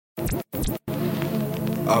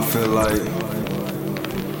I feel like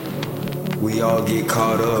we all get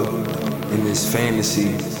caught up in this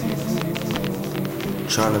fantasy,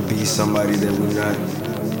 trying to be somebody that we're not,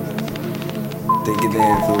 thinking that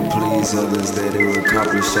if it'll please others that it will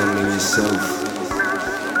accomplish something in itself.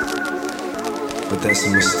 But that's a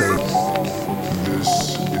mistake. This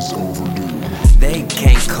is overdue. They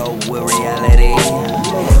can't cope with reality.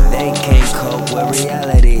 They can't cope with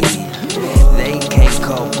reality. They can't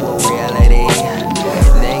cope with reality.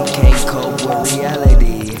 They can't cope with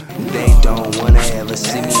reality. They don't wanna ever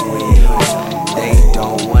see me win. They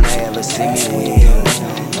don't wanna ever see me win.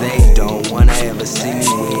 They don't wanna ever see me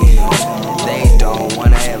win. They don't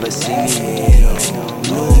wanna ever see me win.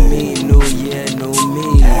 New me, new year, new me.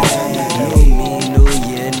 New me, new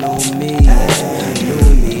year, new me. New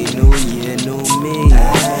me, new year, new me.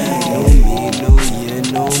 New me, new year,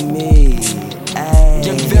 new me.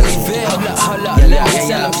 Young hold up, let me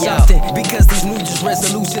tell them something. Because these New Year's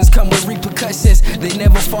resolutions come with repercussions. They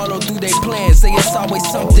never follow through their plans, say it's always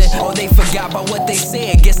something. Or they forgot about what they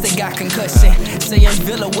said, guess they got concussion. Saying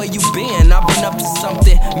Villa, where you been? I've been up to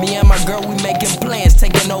something. Me and my girl, we making plans,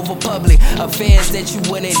 taking over public affairs that you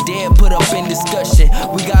wouldn't dare put up in discussion.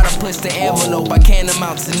 We gotta push the envelope, I can't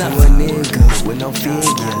amount to To a nothing. nigga with no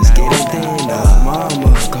figures, getting thinner.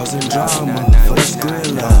 Mama causing drama for the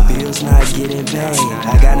skrilla. Bills not getting paid,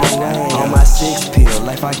 I got no way. On my 6 pill,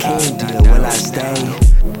 life I can't deal, will I stay?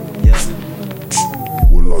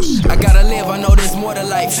 I gotta live, I know there's more to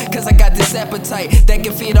life. Cause I got this appetite that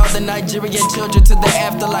can feed all the Nigerian children to the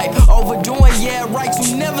afterlife. Overdoing, yeah, right,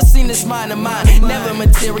 you never seen this mind of mine. Never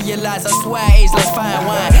materialize, I swear I age like fine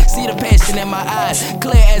wine. See the passion in my eyes,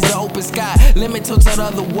 clear as the open sky. Limit till told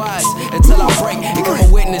otherwise, until I break and come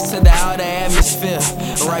a witness to the outer atmosphere.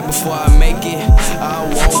 Right before I make it, I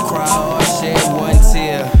won't cry or shed one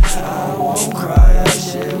tear. I won't cry or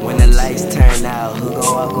shed. When the lights turn out, who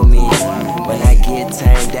gon' walk with me? When I get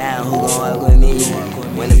turned down, who gon' walk with me?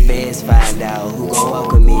 When the feds find out, who gon'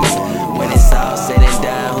 walk with me? When it's all said and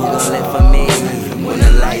done, who gon' live for me? When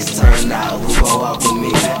the lights turn out, who gon' walk with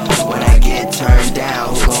me? When I get turned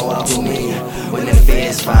down, who gon' walk with me? When the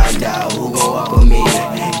feds find out, who gon' walk with me?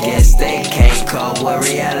 Guess they can't cope with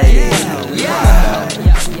reality. Yeah.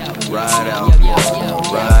 Ride out, ride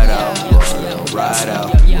out, ride out, ride out.